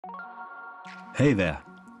Hey there,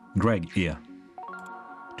 Greg here.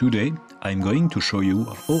 Today I'm going to show you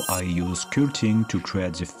how I use sculpting to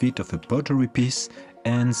create the fit of a pottery piece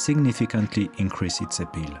and significantly increase its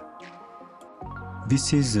appeal.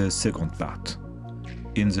 This is the second part.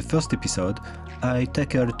 In the first episode, I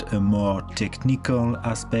tackled a more technical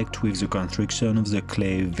aspect with the construction of the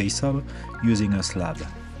clay vessel using a slab.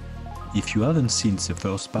 If you haven't seen the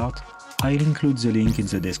first part, I'll include the link in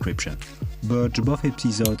the description, but both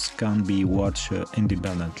episodes can be watched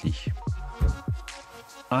independently.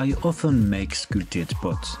 I often make sculpted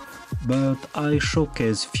pots, but I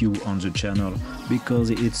showcase few on the channel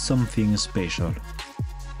because it's something special.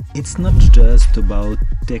 It's not just about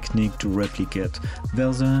technique to replicate,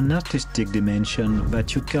 there's an artistic dimension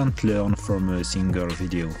that you can't learn from a single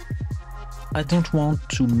video. I don't want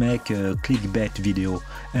to make a clickbait video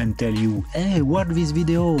and tell you, hey, watch this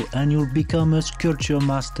video and you'll become a sculpture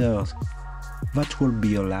master. That will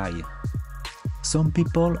be a lie. Some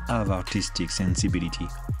people have artistic sensibility,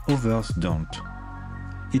 others don't.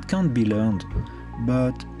 It can't be learned,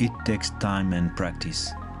 but it takes time and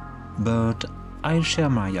practice. But I'll share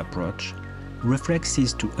my approach,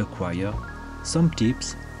 reflexes to acquire, some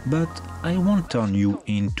tips, but I won't turn you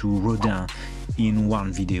into Rodin in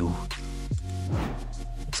one video.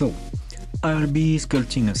 So, I'll be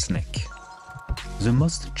sculpting a snake. The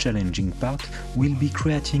most challenging part will be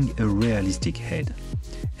creating a realistic head,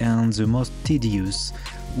 and the most tedious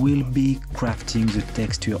will be crafting the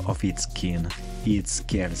texture of its skin, its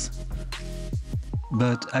scales.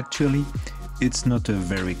 But actually, it's not a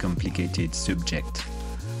very complicated subject.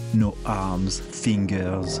 No arms,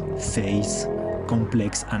 fingers, face,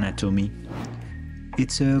 complex anatomy.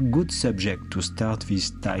 It's a good subject to start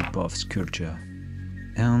this type of sculpture.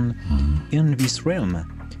 And in this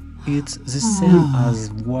realm, it's the same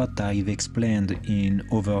as what I've explained in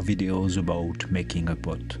other videos about making a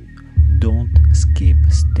pot. Don't skip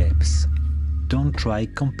steps. Don't try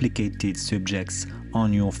complicated subjects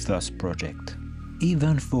on your first project.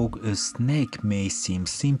 Even though a snake may seem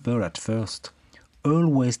simple at first,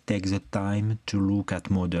 always take the time to look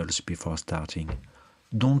at models before starting.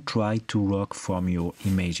 Don't try to work from your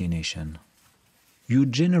imagination. You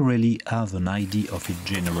generally have an idea of its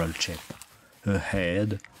general shape. A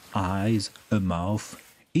head, eyes, a mouth,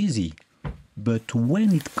 easy. But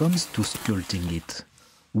when it comes to sculpting it,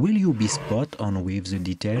 will you be spot on with the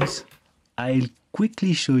details? I'll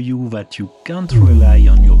quickly show you that you can't rely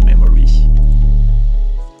on your memory.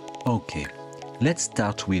 Okay, let's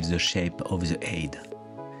start with the shape of the head.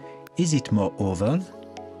 Is it more oval,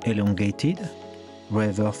 elongated,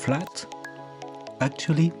 rather flat?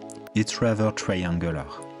 Actually, it's rather triangular,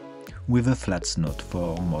 with a flat snout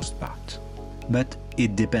for most part. But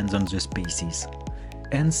it depends on the species,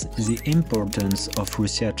 hence the importance of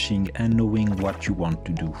researching and knowing what you want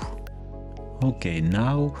to do. Okay,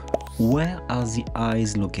 now, where are the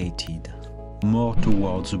eyes located? More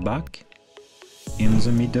towards the back? In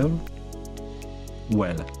the middle?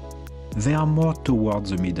 Well, they are more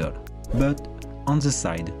towards the middle, but on the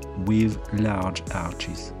side with large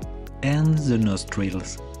arches. And the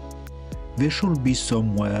nostrils? They should be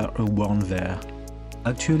somewhere around there.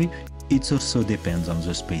 Actually, it also depends on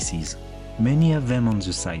the species. Many have them on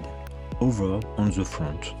the side, others on the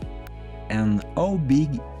front. And how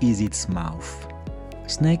big is its mouth?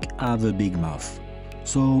 Snakes have a big mouth,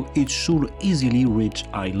 so it should easily reach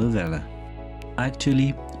eye level.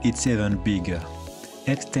 Actually, it's even bigger,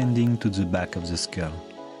 extending to the back of the skull.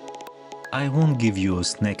 I won't give you a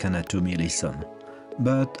snake anatomy lesson,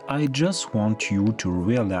 but I just want you to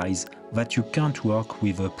realize that you can't work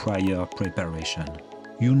with a prior preparation.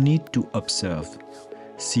 You need to observe,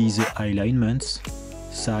 see the alignments,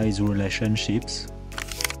 size relationships,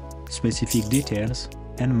 specific details,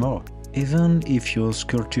 and more. Even if your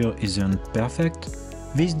sculpture isn't perfect,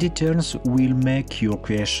 these details will make your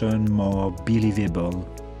creation more believable.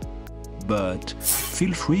 But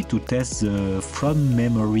feel free to test the from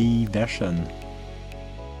memory version.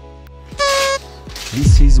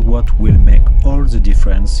 This is what will make all the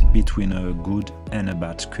difference between a good and a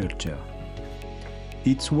bad sculpture.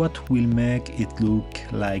 It's what will make it look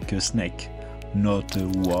like a snake, not a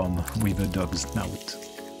worm with a dog's snout.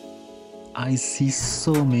 I see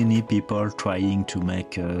so many people trying to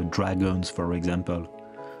make dragons, for example,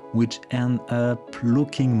 which end up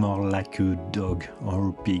looking more like a dog or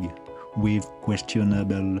a pig with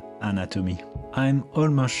questionable anatomy. I'm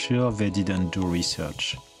almost sure they didn't do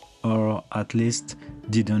research, or at least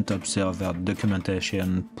didn't observe their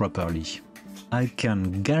documentation properly. I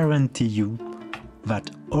can guarantee you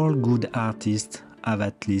that all good artists have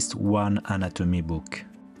at least one anatomy book.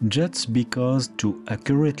 Just because to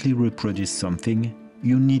accurately reproduce something,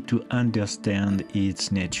 You need to understand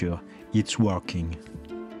its nature, its working.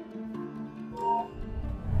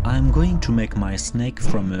 I'm going to make my snake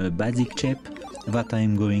from a basic shape that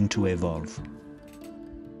I'm going to evolve.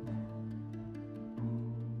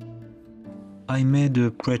 I made a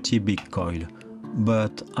pretty big coil,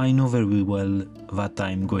 but I know very well that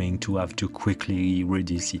I'm going to have to quickly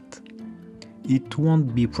reduce it. It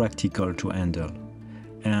won't be practical to handle,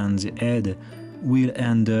 and the head will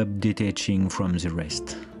end up detaching from the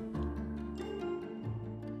rest.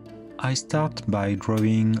 I start by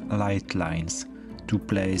drawing light lines to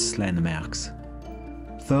place landmarks.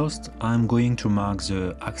 First, I'm going to mark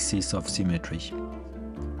the axis of symmetry.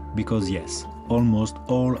 Because yes, almost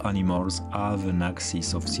all animals have an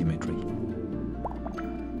axis of symmetry.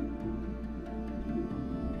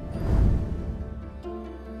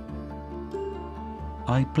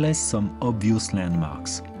 I place some obvious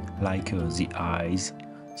landmarks, like the eyes,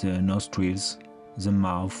 the nostrils, the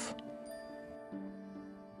mouth.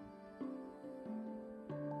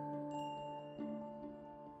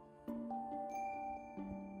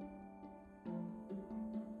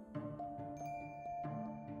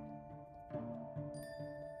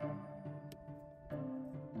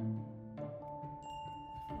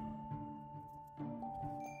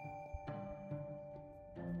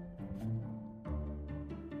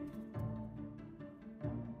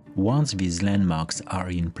 Once these landmarks are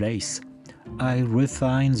in place, I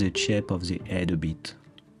refine the shape of the head a bit.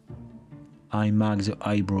 I mark the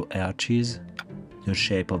eyebrow arches, the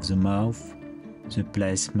shape of the mouth, the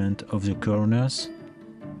placement of the corners.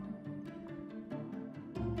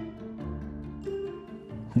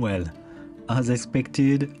 Well, as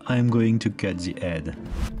expected, I'm going to cut the head.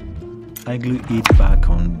 I glue it back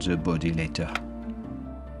on the body later.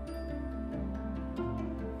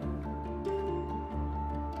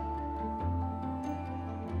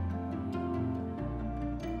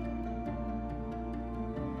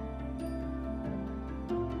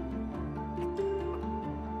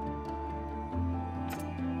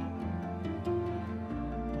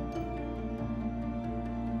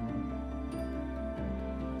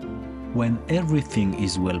 When everything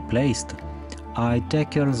is well placed, I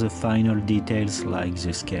tackle the final details like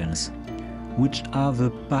the scales, which have a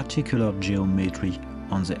particular geometry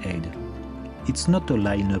on the head. It's not a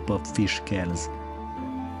lineup of fish scales.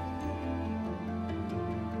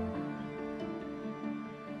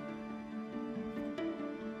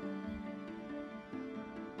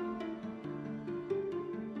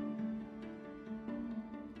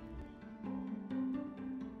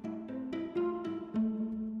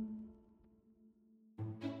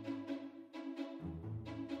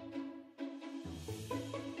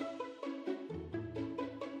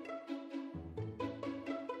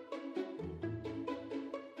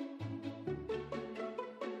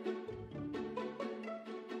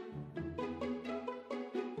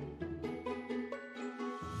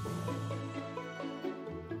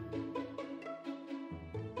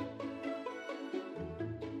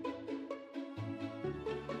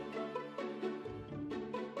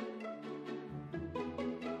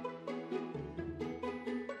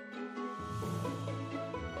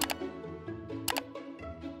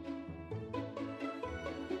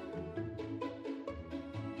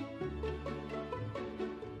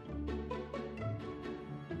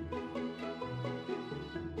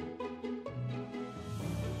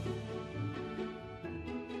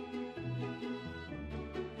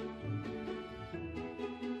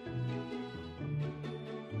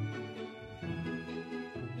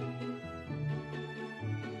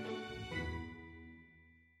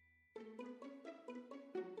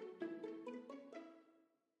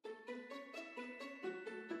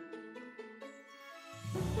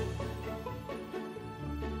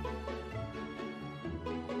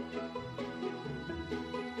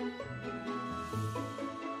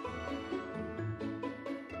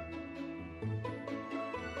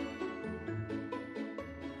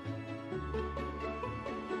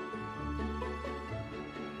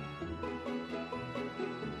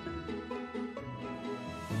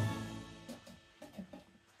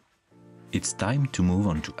 It's time to move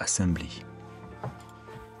on to assembly.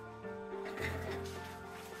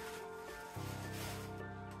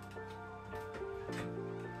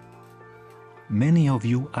 Many of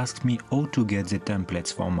you asked me how to get the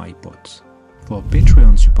templates for my pots. For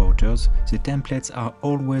Patreon supporters, the templates are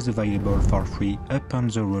always available for free upon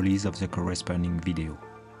the release of the corresponding video.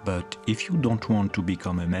 But if you don't want to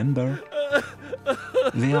become a member,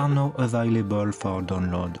 they are now available for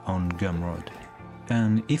download on Gumroad.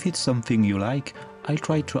 And if it's something you like, I'll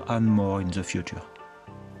try to add more in the future.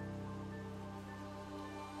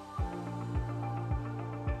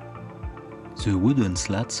 The wooden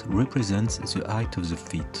slats represent the height of the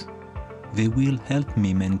feet. They will help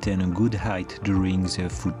me maintain a good height during the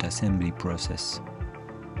foot assembly process.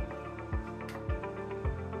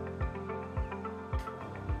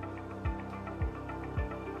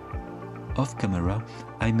 Off camera,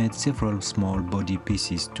 I made several small body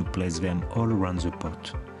pieces to place them all around the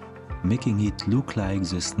pot, making it look like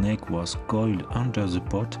the snake was coiled under the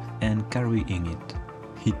pot and carrying it.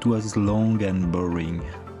 It was long and boring.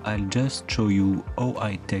 I'll just show you how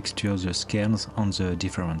I texture the scales on the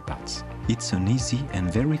different parts. It's an easy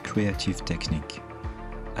and very creative technique.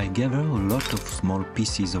 I gather a lot of small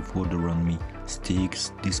pieces of wood around me,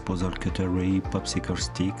 sticks, disposal cutlery, popsicle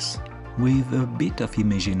sticks. With a bit of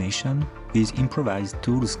imagination, these improvised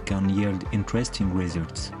tools can yield interesting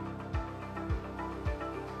results.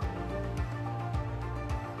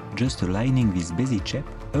 Just aligning this basic shape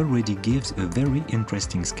already gives a very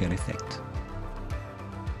interesting scale effect.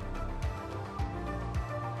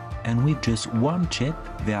 And with just one shape,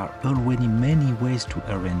 there are already many ways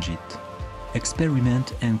to arrange it.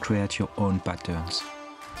 Experiment and create your own patterns.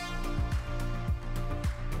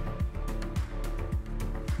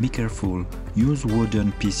 Be careful, use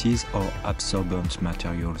wooden pieces or absorbent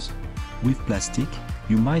materials. With plastic,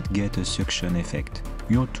 you might get a suction effect.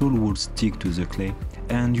 Your tool would stick to the clay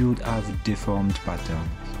and you'd have deformed patterns.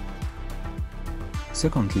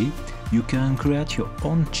 Secondly, you can create your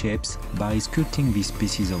own shapes by sculpting these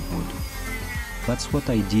pieces of wood. That's what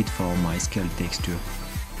I did for my scale texture.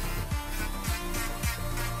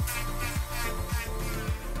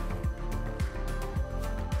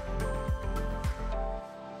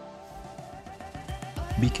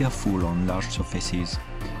 Be careful on large surfaces.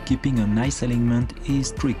 Keeping a nice alignment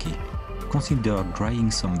is tricky. Consider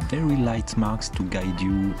drawing some very light marks to guide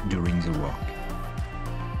you during the work.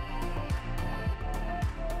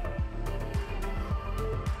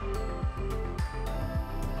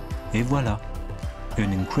 Et voilà!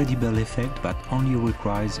 An incredible effect that only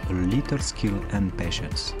requires a little skill and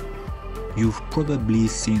patience. You've probably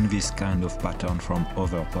seen this kind of pattern from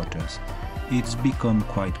other potters. It's become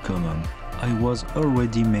quite common. I was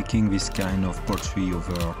already making this kind of pottery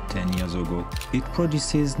over 10 years ago. It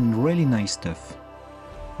produces really nice stuff.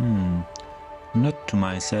 Note to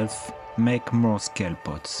myself, make more scale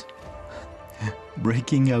pots.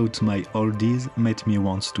 Breaking out my oldies made me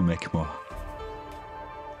want to make more.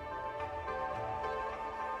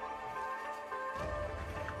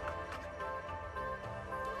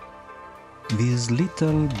 These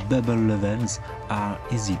little bubble levels are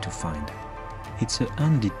easy to find. It's a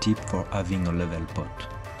handy tip for having a level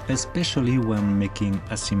pot, especially when making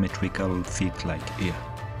asymmetrical feet like here.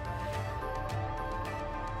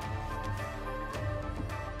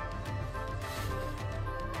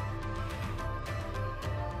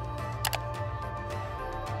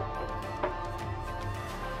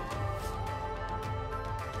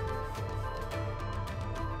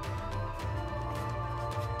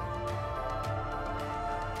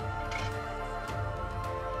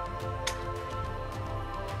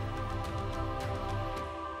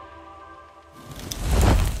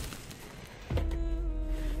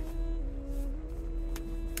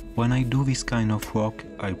 When I do this kind of work,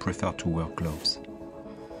 I prefer to wear gloves.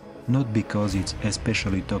 Not because it's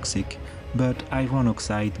especially toxic, but iron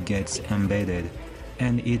oxide gets embedded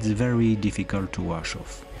and it's very difficult to wash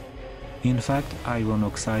off. In fact, iron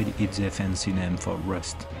oxide is a fancy name for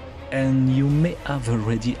rust. And you may have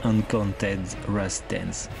already encountered rust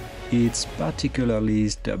stains. It's particularly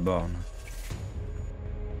stubborn.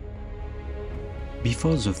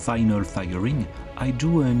 Before the final firing, I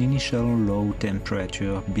do an initial low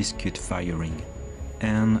temperature biscuit firing,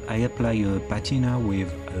 and I apply a patina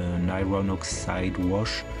with an iron oxide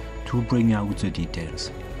wash to bring out the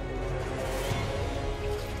details.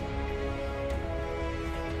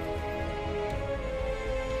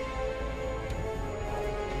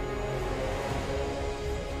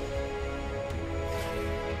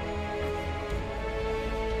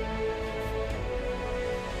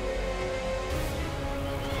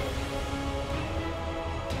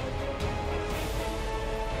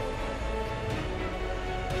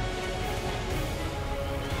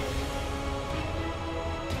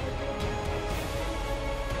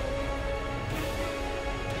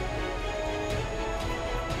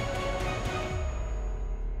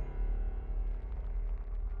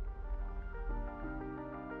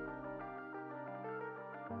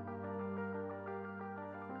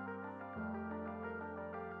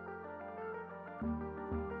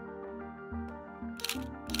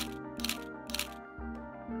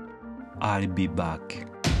 I'll be back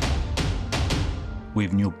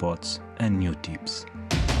with new pots and new tips.